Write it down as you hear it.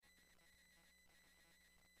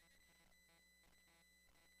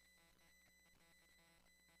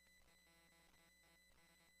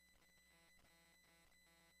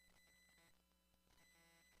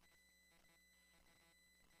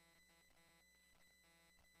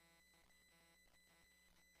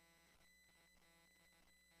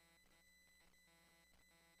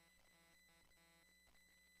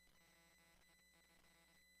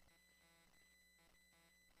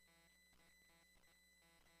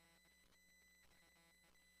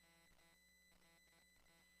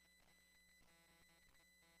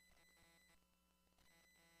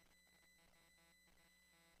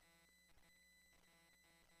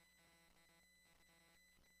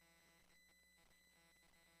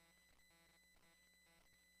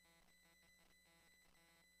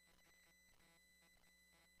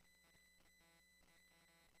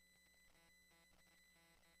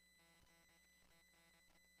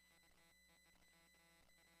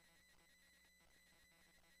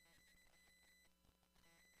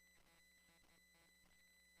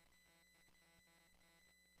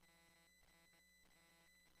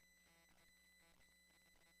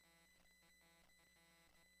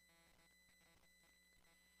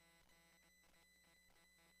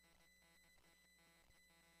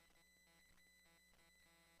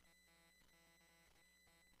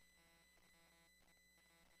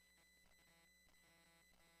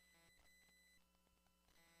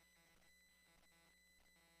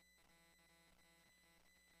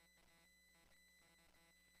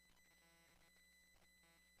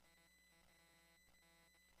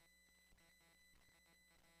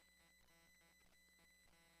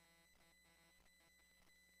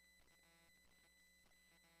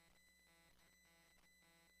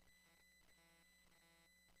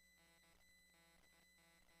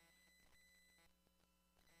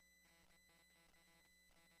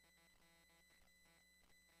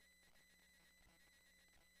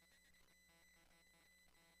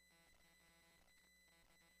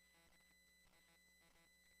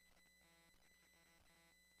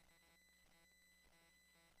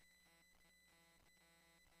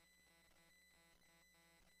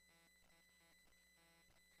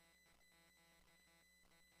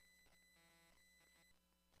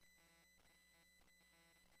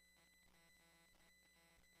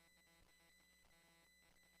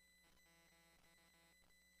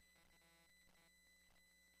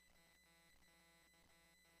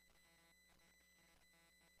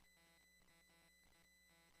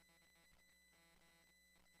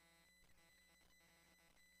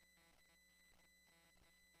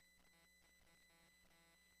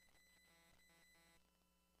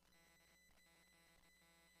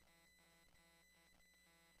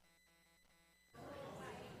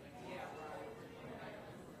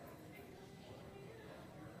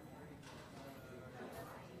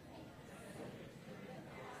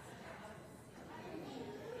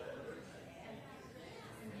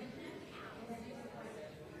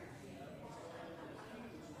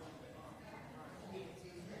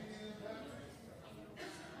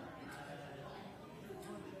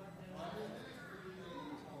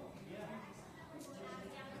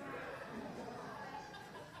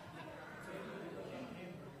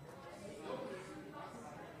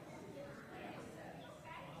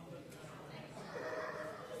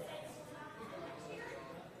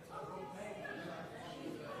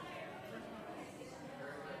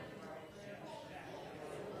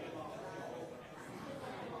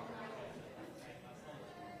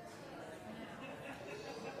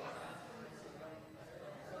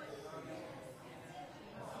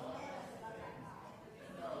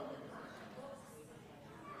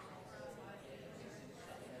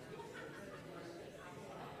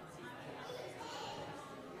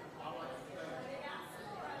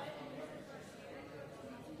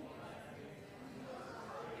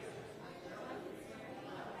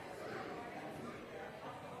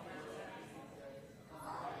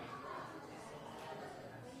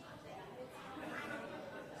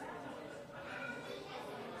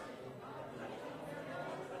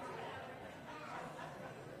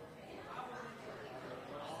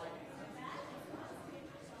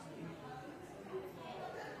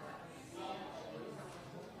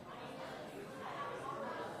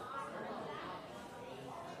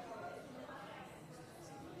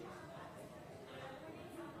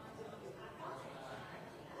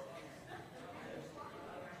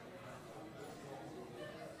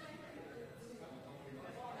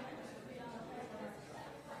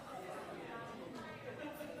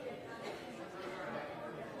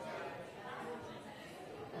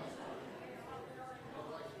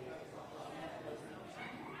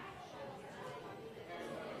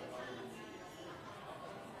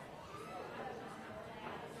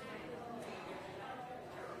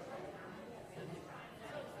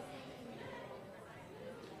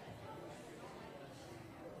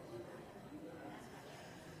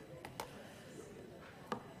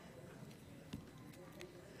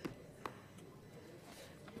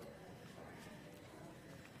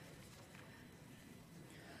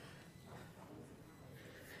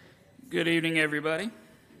Good evening, everybody.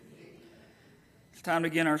 It's time to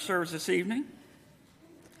begin our service this evening.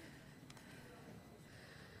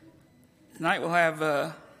 Tonight we'll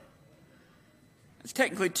have, it's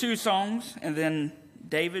technically two songs, and then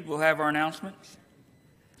David will have our announcements.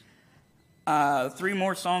 3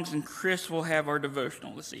 more songs, and Chris will have our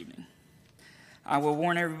devotional this evening. I will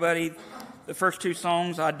warn everybody, the first 2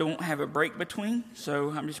 songs I don't have a break between,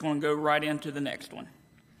 so I'm just going to go right into the next one.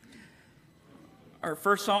 Our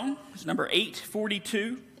first song is number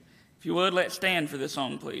 842. If you would, let's stand for this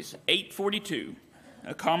song, please. 842,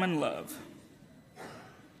 A Common Love.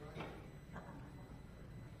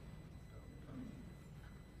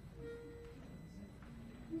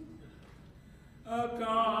 A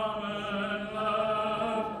common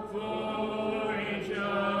love for each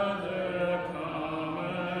other,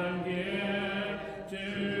 common gift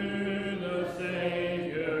to the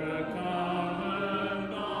Savior, a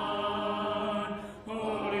common bond,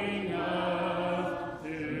 holding us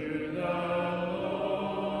to the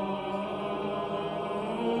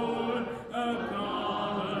Lord, a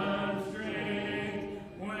common strength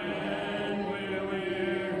when we're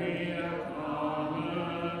weary, a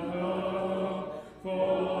common hope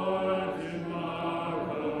for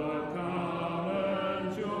tomorrow,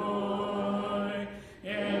 common joy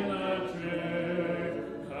in the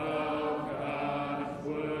truth of God's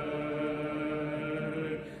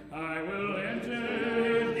word. I will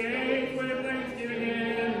enter his gates with thanksgiving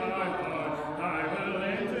in my heart. I will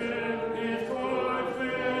enter his courts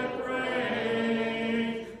with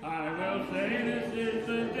praise. I will say, this is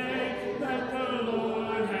the day that the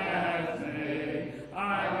Lord has made.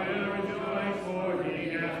 I will rejoice, for he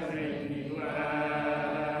has made me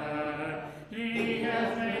glad. He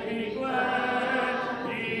has made me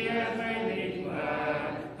glad. He has made me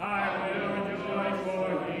glad. I will rejoice, for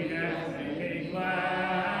he has made me glad.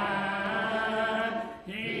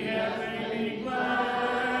 He has made me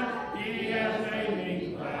glad. He has made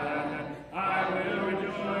me glad. I will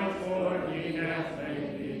rejoice, for he has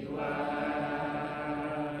made me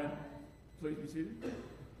glad. Please be seated.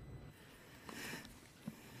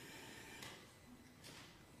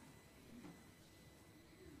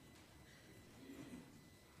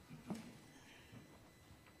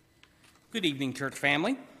 Good evening, church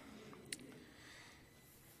family. A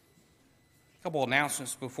couple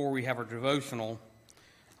announcements before we have our devotional.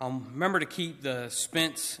 Remember to keep the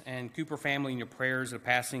Spence and Cooper family in your prayers. The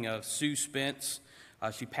passing of Sue Spence.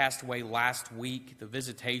 She passed away last week. The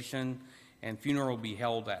visitation and funeral will be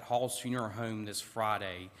held at Hall's Funeral Home this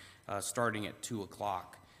Friday, starting at 2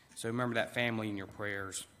 o'clock. So remember that family in your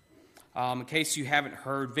prayers. In case you haven't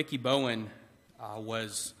heard, Vicki Bowen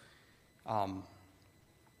was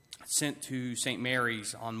sent to St.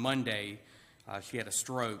 Mary's on Monday. She had a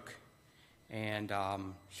stroke, and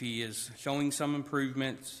she is showing some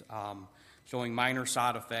improvements, showing minor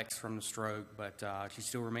side effects from the stroke, but she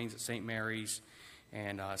still remains at St. Mary's.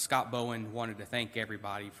 And Scott Bowen wanted to thank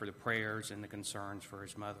everybody for the prayers and the concerns for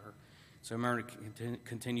his mother. So remember to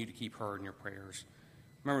continue to keep her in your prayers.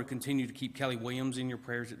 Remember to continue to keep Kelly Williams in your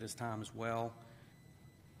prayers at this time as well.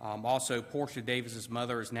 Also, Portia Davis's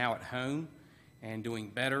mother is now at home and doing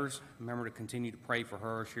better. Remember to continue to pray for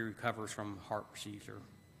her as she recovers from heart procedure.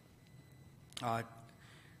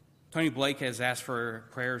 Tony Blake has asked for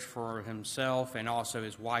prayers for himself and also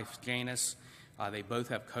his wife, Janice. They both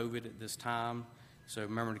have COVID at this time, so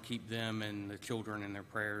remember to keep them and the children in their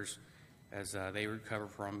prayers as they recover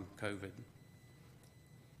from COVID.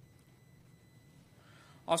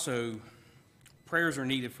 Also, prayers are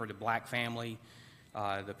needed for the Black family,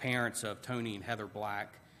 the parents of Tony and Heather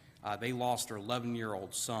Black. They lost their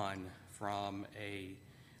 11-year-old son from a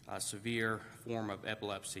severe form of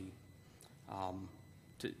epilepsy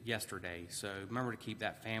yesterday. So remember to keep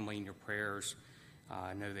that family in your prayers.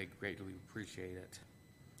 I know they greatly appreciate it.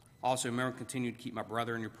 Also, remember to continue to keep my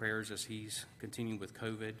brother in your prayers as he's continuing with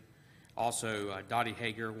COVID. Also, Dottie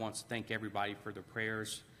Hager wants to thank everybody for their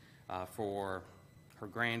prayers for her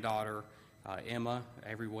granddaughter, Emma.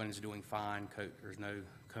 Everyone is doing fine. There's no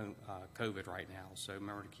COVID right now, so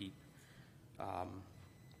remember to keep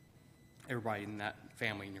everybody in that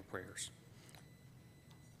family in your prayers.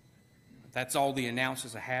 That's all the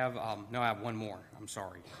announcements I have. No, I have one more. I'm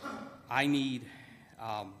sorry. I need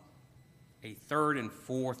a 3rd and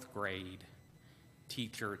 4th grade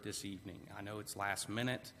teacher this evening. I know it's last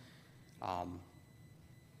minute,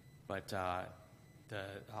 but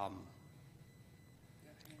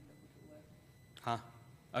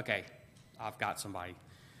Okay, I've got somebody.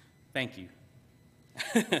 Thank you.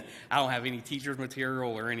 I don't have any teacher's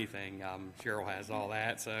material or anything. Cheryl has all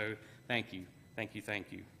that, so thank you.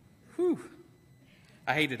 Whew.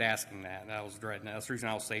 I hated asking that. I was dreading it. That's the reason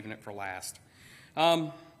I was saving it for last.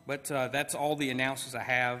 But that's all the announcements I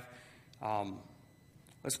have.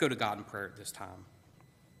 Let's go to God in prayer at this time.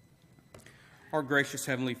 Our gracious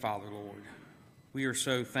Heavenly Father, Lord, we are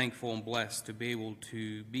so thankful and blessed to be able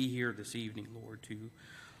to be here this evening, Lord, to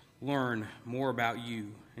learn more about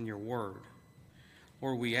you and your word.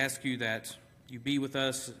 Lord, we ask you that you be with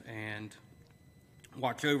us and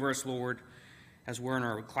watch over us, Lord, as we're in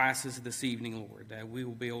our classes this evening, Lord, that we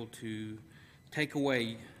will be able to take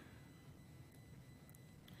away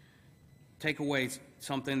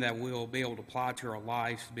something that we'll be able to apply to our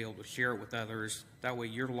lives, to be able to share it with others. That way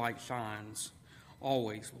your light shines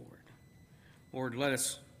always, Lord. Lord, let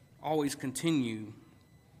us always continue,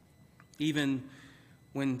 even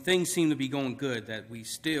when things seem to be going good, that we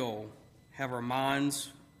still have our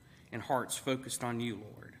minds and hearts focused on you,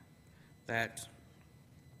 Lord. That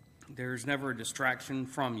there's never a distraction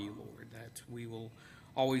from you, Lord. That we will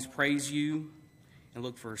always praise you and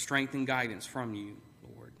look for strength and guidance from you,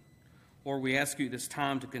 Lord. Lord, we ask you this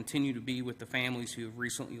time to continue to be with the families who have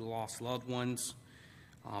recently lost loved ones.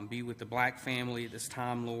 Be with the Black family at this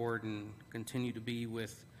time, Lord, and continue to be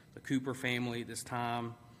with the Cooper family at this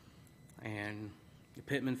time and the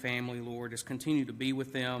Pittman family, Lord. Just continue to be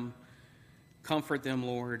with them, comfort them,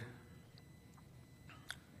 Lord.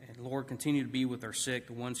 And Lord, continue to be with our sick,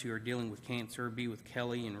 the ones who are dealing with cancer. Be with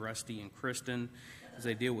Kelly and Rusty and Kristen as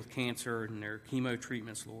they deal with cancer and their chemo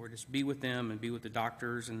treatments, Lord. Just be with them and be with the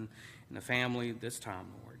doctors and the family this time,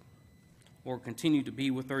 Lord. Lord, continue to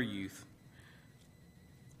be with our youth.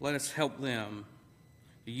 Let us help them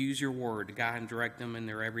to use your word to guide and direct them in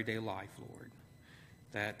their everyday life, Lord.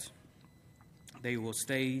 That they will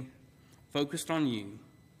stay focused on you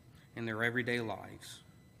in their everyday lives.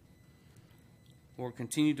 Lord,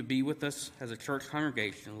 continue to be with us as a church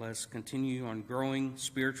congregation. Let us continue on growing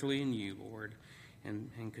spiritually in you, Lord, and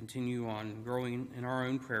continue on growing in our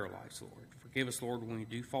own prayer lives, Lord. Forgive us, Lord, when we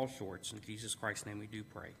do fall short. In Jesus Christ's name we do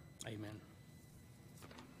pray. Amen.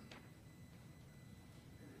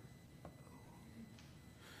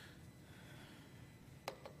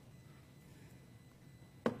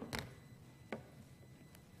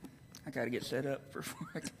 I got to get set up for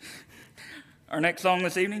our next song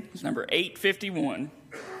this evening is number 851.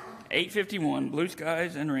 851, Blue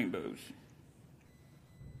Skies and Rainbows.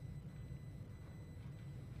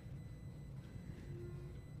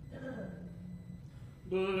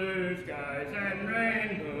 Blue skies and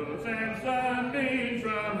rainbows and sunbeams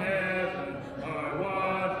from heaven are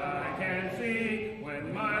what I can see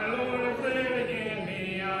when my Lord is living in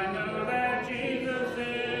me. I know that Jesus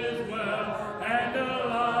is well and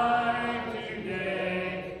alive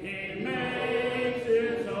today. He makes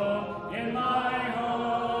his home in my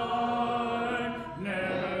heart.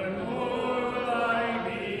 Never more will I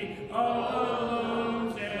be all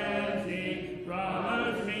alone since he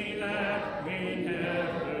promised me that we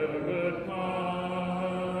never would part.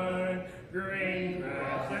 Green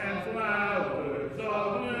grass and flowers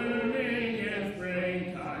all blooming in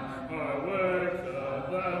springtime are works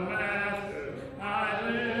of the Master. I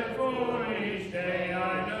live for each day.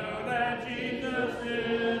 I know that Jesus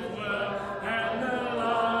is well and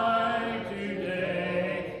alive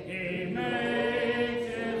today. He makes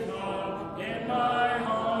his home in my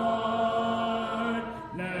heart.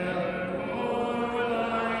 Never more will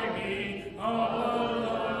I be all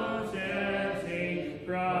alone since he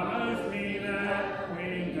promised me that we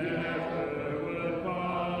never would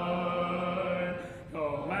part.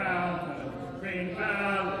 Tall mountains, green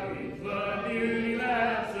valleys, the beauty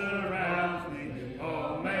that surrounds me,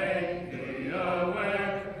 all make me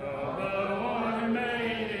aware of the one who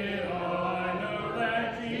made it all. I know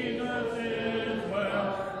that Jesus is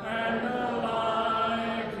well and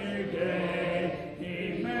alive today.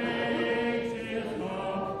 He makes his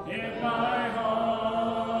home in my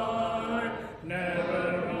heart.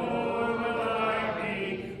 Never more will I be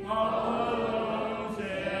all alone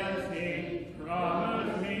since he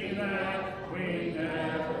promised me that we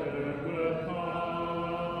never would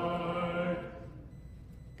part.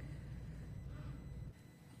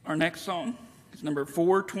 Our next song is number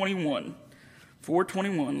 421.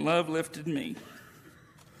 421, Love Lifted Me.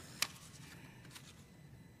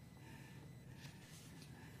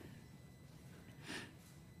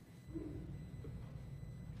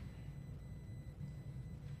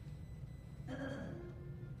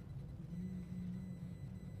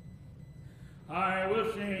 I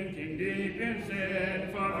was sinking deep in sin,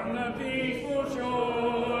 far from the peaceful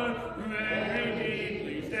shore, very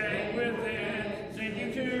deeply staying within,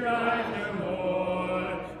 sinking to rise no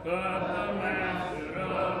more. But the master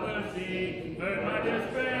of the sea heard my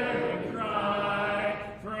despairing cry,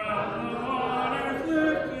 from the waters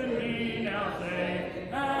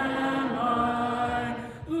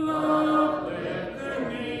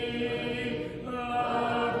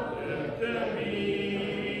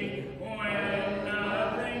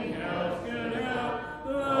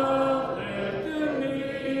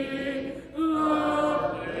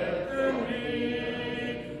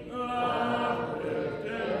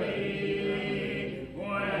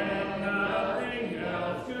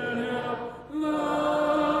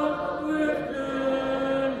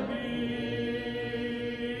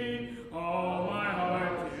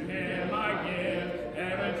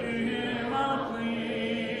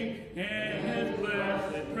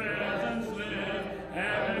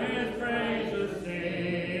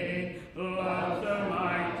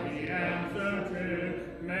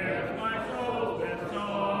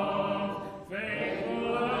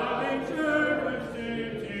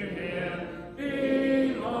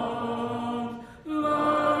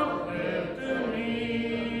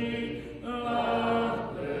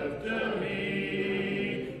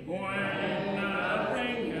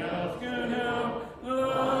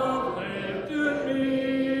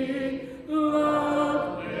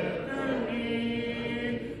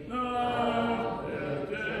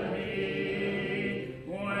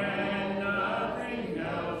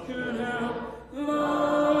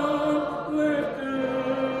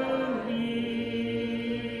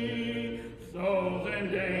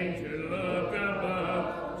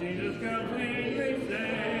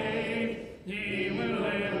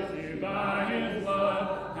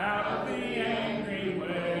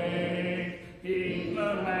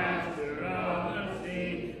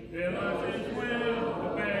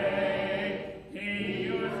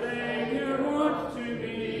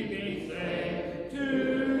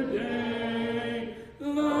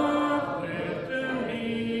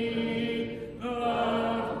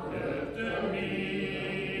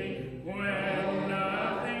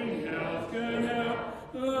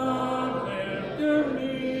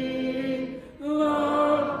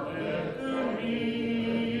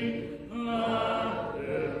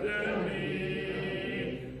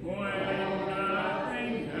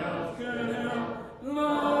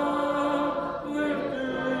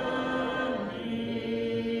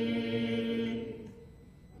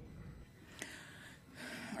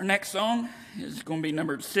Our next song is going to be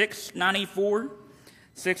number 694.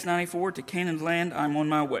 694, To Canaan's Land, I'm on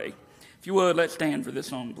My Way. If you would, let's stand for this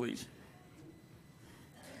song, please.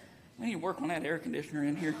 We need to work on that air conditioner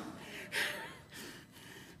in here.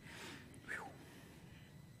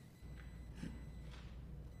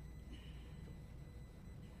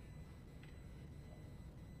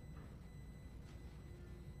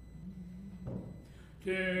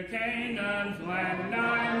 To Canaan's land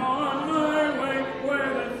I'm on my way,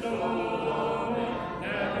 where the soul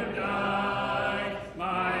never dies.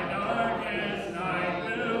 My darkest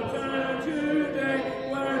night will turn to day,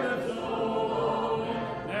 where the soul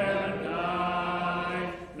never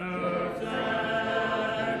dies. No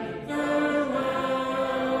sad farewell,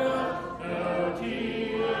 no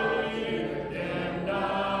tear dim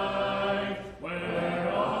eyes, where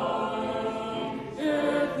all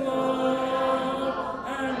is love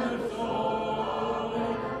and the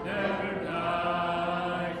soul never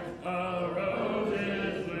dies. A rose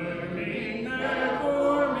is blooming there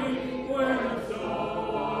for me, where the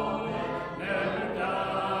soul never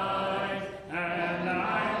dies, and I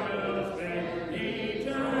will spend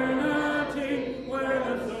eternity where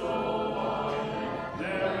the soul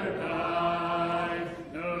never dies.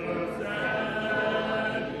 No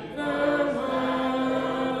sad farewell,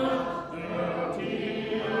 no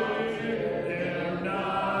tear dim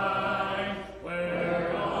eyes,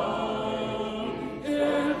 where all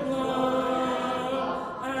is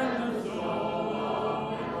love and the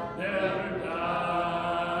soul never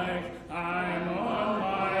dies. I'm on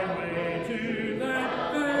my way to that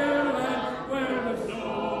fair land where the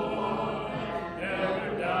soul never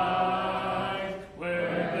dies,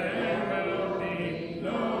 where there will be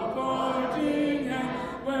no parting and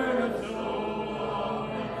where the soul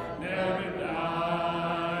never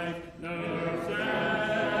dies. No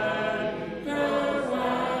sad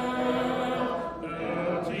farewell, no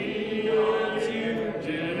tears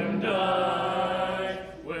dimmed eyes,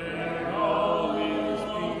 where all is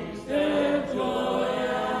peace and joy,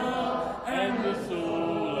 and the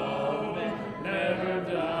soul of it never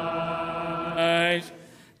dies.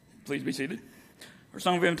 Please be seated. Our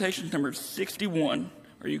song of invitation is number 61.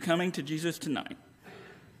 Are you coming to Jesus tonight?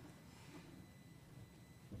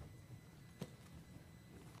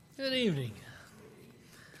 Good evening.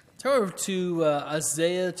 Turn over to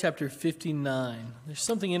Isaiah chapter 59. There's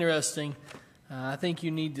something interesting I think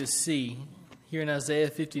you need to see here in Isaiah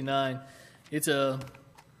 59. It's a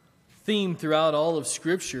theme throughout all of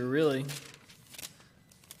Scripture, really.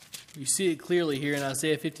 You see it clearly here in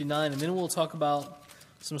Isaiah 59, and then we'll talk about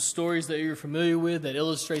some stories that you're familiar with that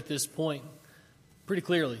illustrate this point pretty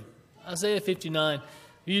clearly. Isaiah 59, I've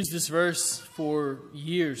used this verse for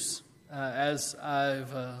years as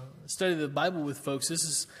I've studied the Bible with folks. This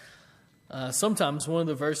is sometimes one of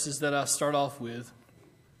the verses that I start off with.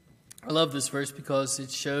 I love this verse because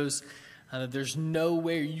it shows that there's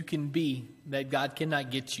nowhere you can be that God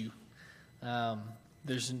cannot get you.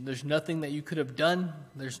 There's nothing that you could have done.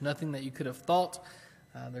 There's nothing that you could have thought.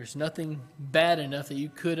 There's nothing bad enough that you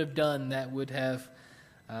could have done that would have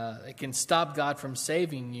it can stop God from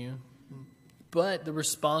saving you. But the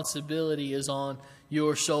responsibility is on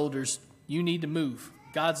your shoulders. You need to move.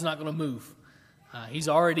 God's not going to move. He's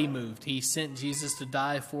already moved. He sent Jesus to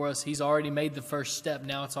die for us. He's already made the first step.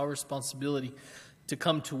 Now it's our responsibility to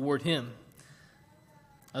come toward Him.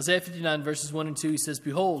 Isaiah 59 verses 1 and 2, he says,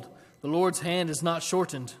 Behold, the Lord's hand is not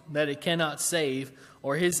shortened, that it cannot save,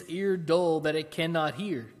 or His ear dull, that it cannot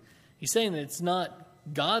hear. He's saying that it's not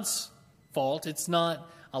God's fault. It's not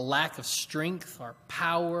a lack of strength or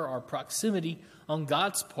power or proximity on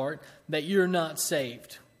God's part that you're not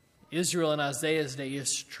saved. Israel in Isaiah's day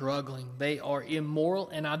is struggling. They are immoral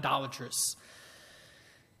and idolatrous.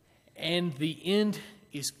 And the end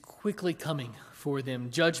is quickly coming for them.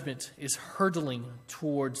 Judgment is hurtling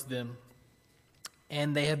towards them.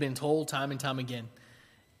 And they have been told time and time again.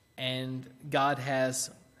 And God has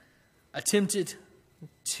attempted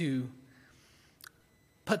to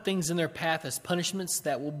put things in their path as punishments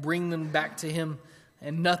that will bring them back to Him,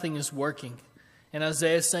 and nothing is working. And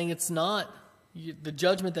Isaiah is saying it's not the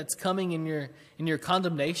judgment that's coming in your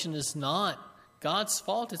condemnation is not God's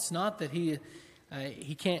fault. It's not that He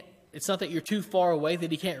can't. It's not that you're too far away that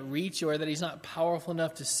He can't reach you, or that He's not powerful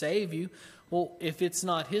enough to save you. Well, if it's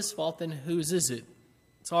not His fault, then whose is it?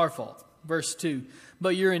 It's our fault. Verse 2,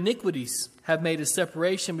 But your iniquities have made a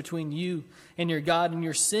separation between you and your God, and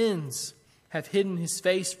your sins have hidden His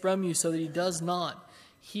face from you so that He does not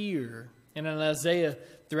hear. And in Isaiah,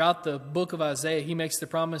 throughout the book of Isaiah, he makes the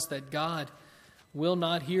promise that God will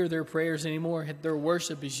not hear their prayers anymore. Their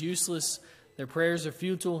worship is useless. Their prayers are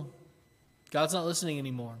futile. God's not listening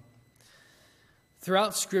anymore.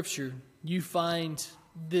 Throughout Scripture, you find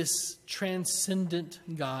this transcendent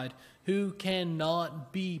God who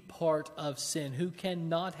cannot be part of sin, who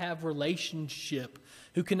cannot have relationship,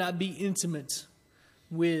 who cannot be intimate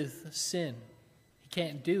with sin. He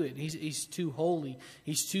can't do it. He's too holy.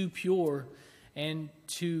 He's too pure. And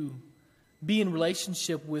to be in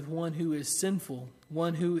relationship with one who is sinful,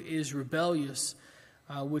 one who is rebellious,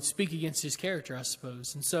 would speak against his character, I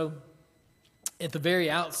suppose. And so, at the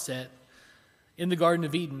very outset, in the Garden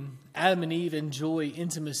of Eden, Adam and Eve enjoy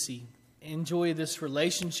intimacy, enjoy this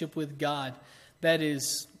relationship with God that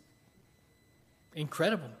is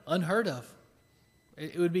incredible, unheard of.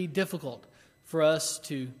 It would be difficult for us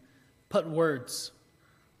to put words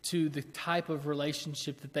to the type of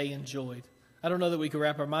relationship that they enjoyed. I don't know that we could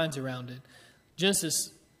wrap our minds around it.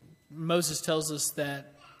 Genesis, Moses tells us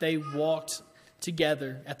that they walked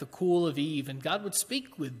together at the cool of eve, and God would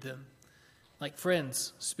speak with them like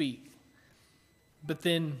friends speak. But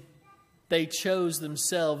then they chose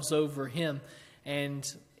themselves over him, and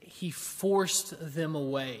he forced them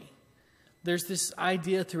away. There's this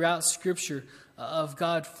idea throughout Scripture of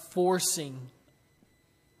God forcing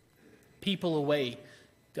people away,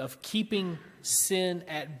 of keeping sin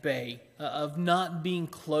at bay, of not being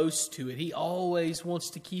close to it. He always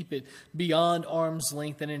wants to keep it beyond arm's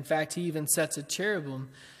length. And in fact, he even sets a cherubim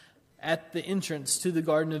at the entrance to the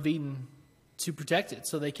Garden of Eden to protect it,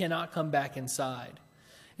 so they cannot come back inside.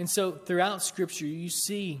 And so throughout Scripture, you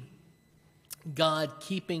see God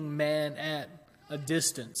keeping man at a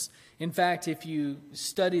distance. In fact, if you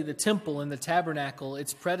study the temple and the tabernacle,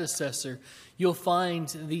 its predecessor, you'll find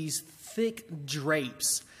these thick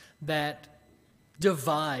drapes that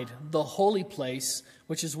divide the holy place,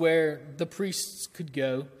 which is where the priests could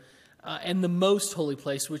go, and the most holy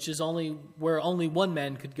place, which is where only one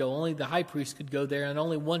man could go. Only the high priest could go there, and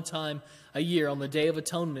only one time a year, on the Day of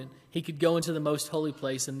Atonement, he could go into the most holy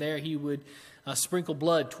place, and there he would sprinkle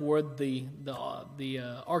blood toward the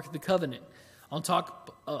Ark of the Covenant. On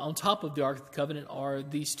top of the Ark of the Covenant are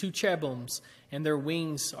these two cherubims, and their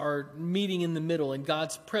wings are meeting in the middle, and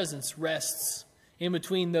God's presence rests in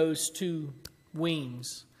between those two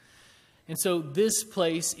wings. And so this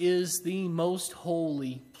place is the most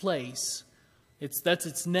holy place. That's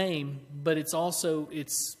its name, but it's also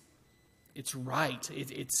it's right.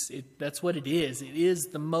 That's what it is. It is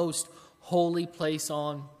the most holy place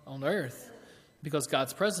on earth, because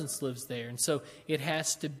God's presence lives there. And so it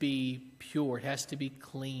has to be pure. It has to be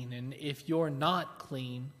clean. And if you're not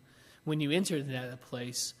clean when you enter that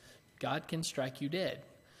place, God can strike you dead.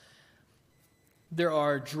 There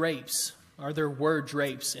are drapes, or there were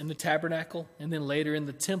drapes in the tabernacle and then later in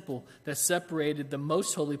the temple that separated the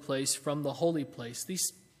most holy place from the holy place.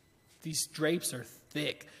 These drapes are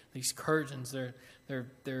thick. These curtains,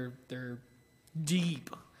 they're deep.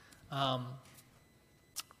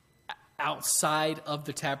 Outside of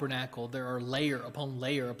the tabernacle, there are layer upon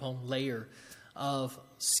layer upon layer of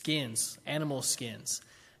skins, animal skins.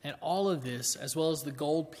 And all of this, as well as the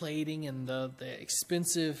gold plating and the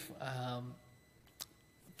expensive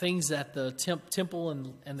things that the temple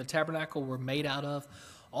and the tabernacle were made out of,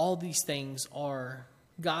 all these things are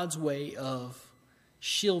God's way of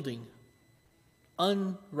shielding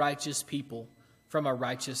unrighteous people from a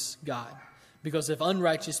righteous God. Because if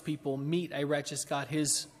unrighteous people meet a righteous God,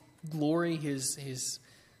 his glory, his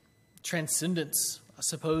transcendence, I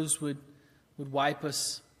suppose, would wipe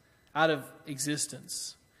us out of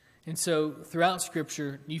existence. And so throughout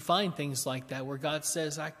Scripture, you find things like that where God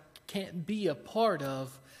says, I can't be a part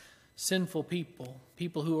of sinful people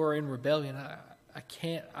who are in rebellion. I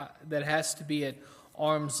can't, that has to be at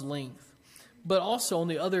arm's length. But also on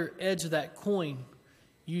the other edge of that coin,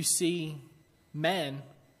 you see man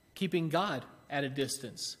keeping God at a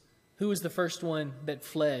distance. Who was the first one that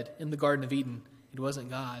fled in the Garden of Eden? It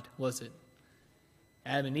wasn't God, was it?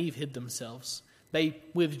 Adam and Eve hid themselves. They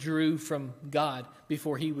withdrew from God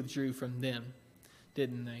before he withdrew from them,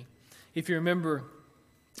 didn't they? If you remember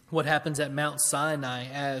what happens at Mount Sinai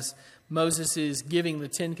as Moses is giving the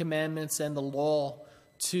Ten Commandments and the law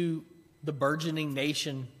to the burgeoning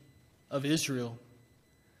nation of Israel,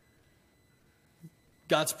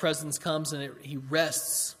 God's presence comes and he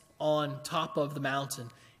rests on top of the mountain.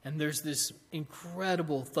 And there's this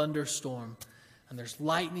incredible thunderstorm. And there's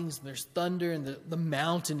lightnings, and there's thunder, and the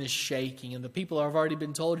mountain is shaking. And the people have already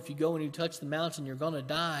been told, if you go and you touch the mountain, you're going to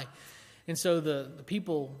die. And so the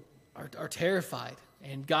people are terrified.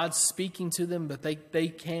 And God's speaking to them, but they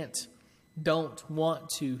don't want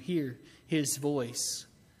to hear his voice.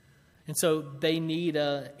 And so they need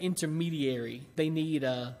an intermediary. They need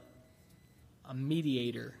a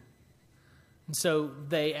mediator. And so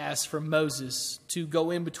they asked for Moses to go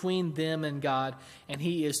in between them and God, and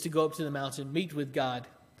he is to go up to the mountain, meet with God,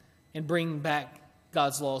 and bring back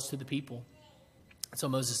God's laws to the people. So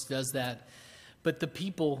Moses does that. But the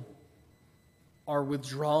people are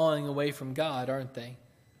withdrawing away from God, aren't they?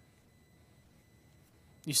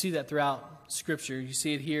 You see that throughout Scripture. You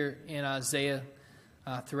see it here in Isaiah,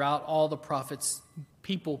 throughout all the prophets,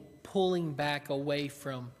 people pulling back away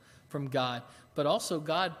from God, but also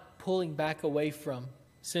God pulling back away from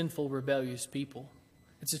sinful, rebellious people.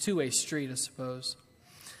 It's a two-way street, I suppose.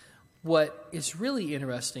 What is really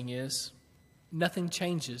interesting is nothing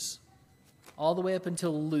changes all the way up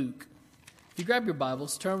until Luke. If you grab your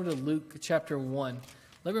Bibles, turn over to Luke chapter 1.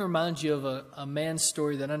 Let me remind you of a man's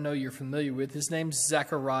story that I know you're familiar with. His name's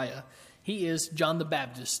Zechariah. He is John the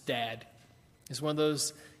Baptist's dad. It's one of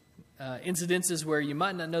those incidences where you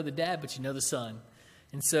might not know the dad, but you know the son.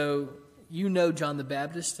 And so you know John the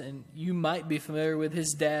Baptist, and you might be familiar with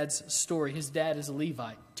his dad's story. His dad is a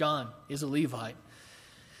Levite. John is a Levite.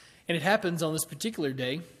 And it happens on this particular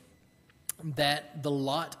day that the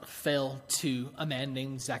lot fell to a man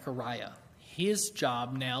named Zechariah. His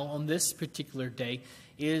job now on this particular day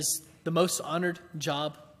is the most honored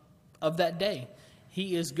job of that day.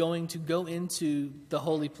 He is going to go into the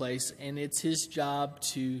holy place, and it's his job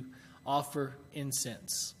to offer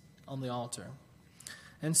incense on the altar.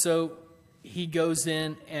 And so he goes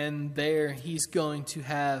in, and there he's going to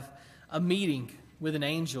have a meeting with an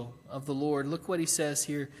angel of the Lord. Look what he says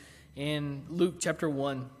here in Luke chapter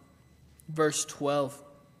 1, verse 12.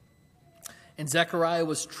 And Zechariah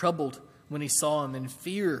was troubled when he saw him, and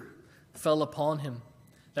fear fell upon him.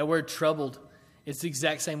 That word troubled, it's the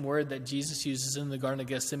exact same word that Jesus uses in the Garden of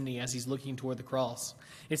Gethsemane as he's looking toward the cross.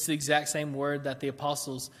 It's the exact same word that the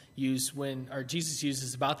apostles use or Jesus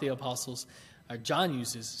uses about the apostles, or John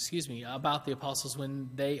uses, about the apostles when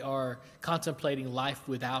they are contemplating life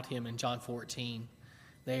without him in John 14.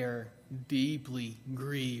 They are deeply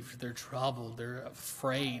grieved. They're troubled. They're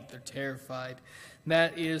afraid. They're terrified. And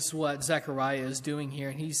that is what Zechariah is doing here.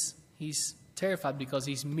 And he's terrified because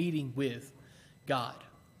he's meeting with God.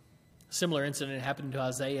 A similar incident happened to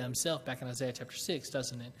Isaiah himself back in Isaiah chapter 6,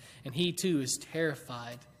 doesn't it? And he too is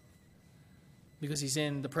terrified because he's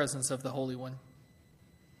in the presence of the Holy One.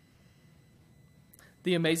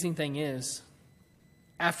 The amazing thing is,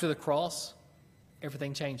 after the cross,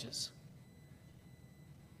 everything changes.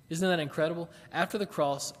 Isn't that incredible? After the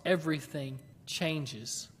cross, everything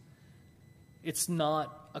changes. It's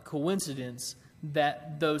not a coincidence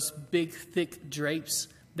that those big, thick drapes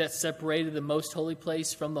that separated the most holy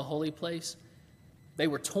place from the holy place, they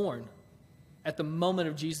were torn. At the moment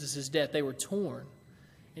of Jesus' death, they were torn,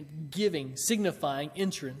 and signifying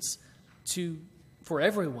entrance for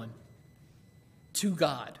everyone to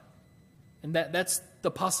God. And that's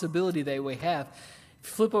the possibility that we have.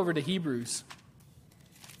 Flip over to Hebrews.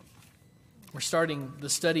 We're starting the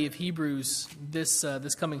study of Hebrews this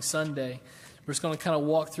coming Sunday. We're just going to kind of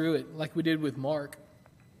walk through it like we did with Mark.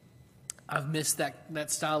 I've missed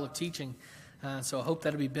that style of teaching, so I hope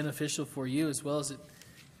that'll be beneficial for you as well as it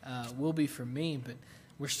will be for me. But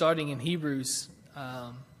we're starting in Hebrews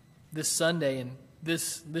this Sunday, and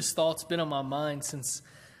this thought's been on my mind since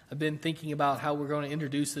I've been thinking about how we're going to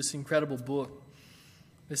introduce this incredible book.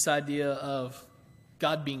 This idea of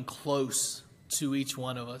God being close to each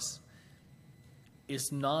one of us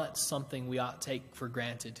is not something we ought to take for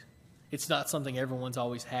granted. It's not something everyone's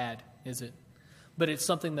always had, is it? But it's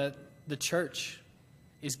something that the church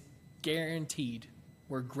is guaranteed,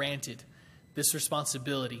 we're granted this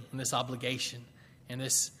responsibility and this obligation and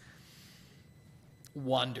this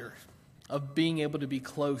wonder of being able to be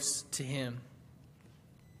close to Him.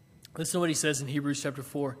 Listen to what he says in Hebrews chapter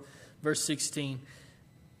 4, verse 16.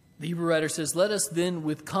 The Hebrew writer says, "Let us then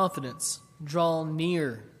with confidence draw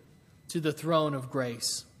near to the throne of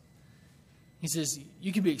grace." He says,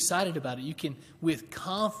 you can be excited about it. You can, with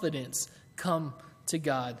confidence, come to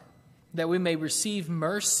God, that we may receive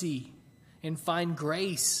mercy and find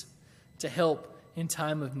grace to help in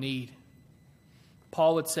time of need.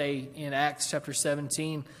 Paul would say in Acts chapter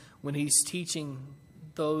 17, when he's teaching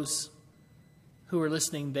those who are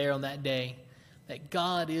listening there on that day, that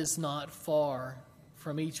God is not far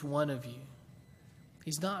from each one of you.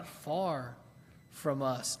 He's not far from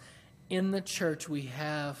us. In the church, we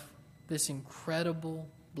have this incredible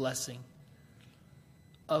blessing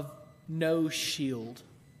of no shield.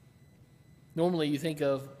 Normally, you think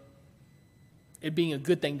of it being a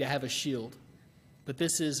good thing to have a shield, but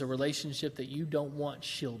this is a relationship that you don't want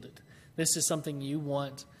shielded. This is something you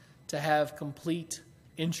want to have complete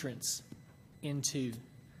entrance into,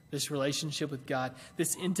 this relationship with God,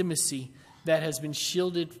 this intimacy that has been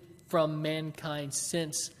shielded from mankind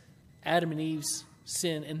since Adam and Eve's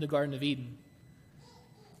sin in the Garden of Eden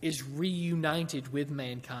is reunited with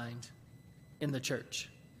mankind in the church.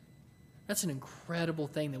 That's an incredible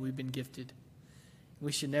thing that we've been gifted.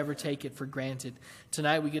 We should never take it for granted.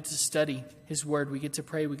 Tonight we get to study His Word. We get to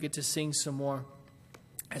pray. We get to sing some more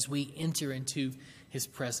as we enter into His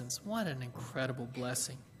presence. What an incredible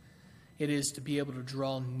blessing it is to be able to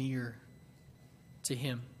draw near to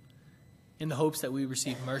Him in the hopes that we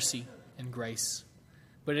receive mercy and grace.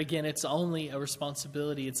 But again, it's only a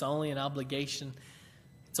responsibility. It's only an obligation.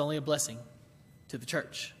 It's only a blessing to the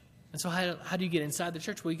church. And so how do you get inside the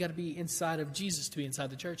church? Well, you got to be inside of Jesus to be inside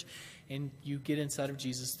the church. And you get inside of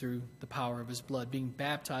Jesus through the power of His blood, being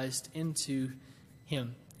baptized into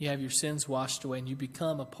Him. You have your sins washed away and you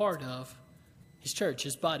become a part of His church,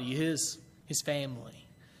 His body, His family.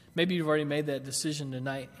 Maybe you've already made that decision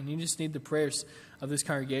tonight and you just need the prayers of this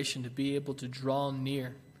congregation to be able to draw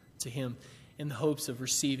near to Him in the hopes of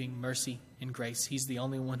receiving mercy and grace. He's the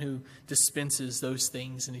only one who dispenses those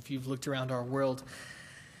things. And if you've looked around our world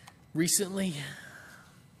recently,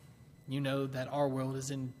 you know that our world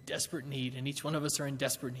is in desperate need, and each one of us are in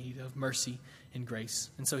desperate need of mercy and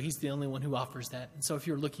grace. And so He's the only one who offers that. And so if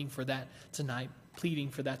you're looking for that tonight, pleading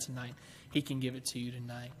for that tonight, He can give it to you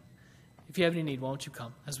tonight. If you have any need, why don't you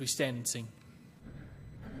come as we stand and sing?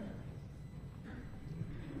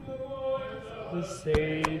 The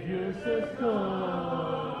Savior says,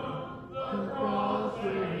 come, the cross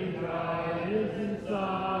where He died is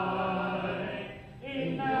inside.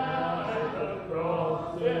 At the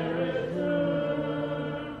cross there is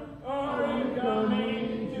room. Are you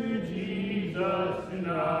coming to Jesus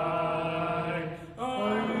tonight?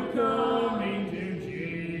 Are you coming to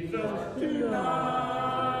Jesus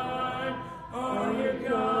tonight? Are you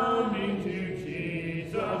coming to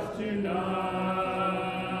Jesus tonight?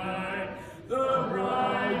 The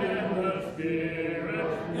bride and the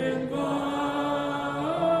Spirit invite.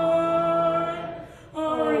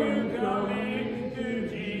 Are you coming to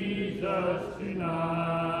Jesus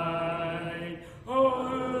tonight? Oh,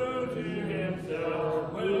 who to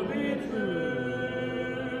Himself will be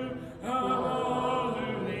true? Of all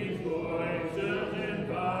whom these voices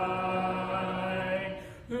invite,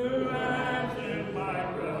 who answered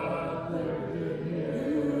my brother to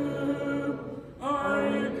you? Are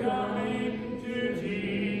you coming to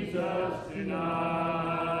Jesus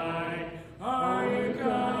tonight? Are you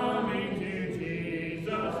coming to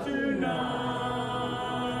Jesus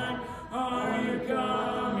tonight? Are you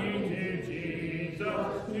coming to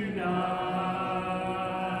Jesus tonight?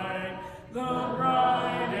 The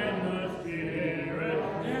bride and the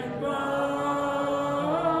Spirit invite.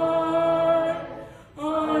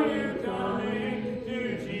 Are you coming to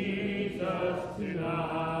Jesus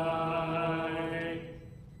tonight?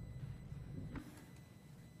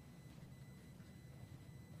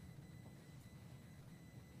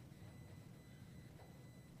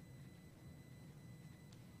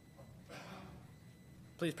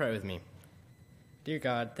 Please pray with me. Dear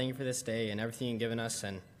God, thank you for this day and everything you've given us,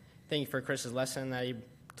 and thank you for Chris's lesson that he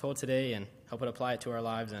told today, and help it apply it to our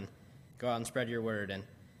lives and go out and spread your word. And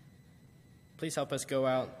please help us go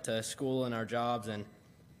out to school and our jobs and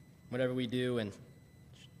whatever we do and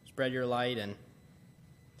spread your light and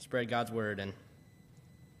spread God's word. And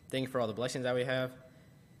thank you for all the blessings that we have.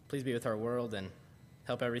 Please be with our world and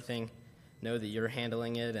help everything know that you're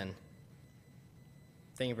handling it. And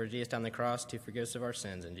thank you for Jesus on the cross to forgive us of our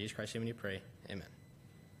sins. In Jesus Christ's name we pray. Amen.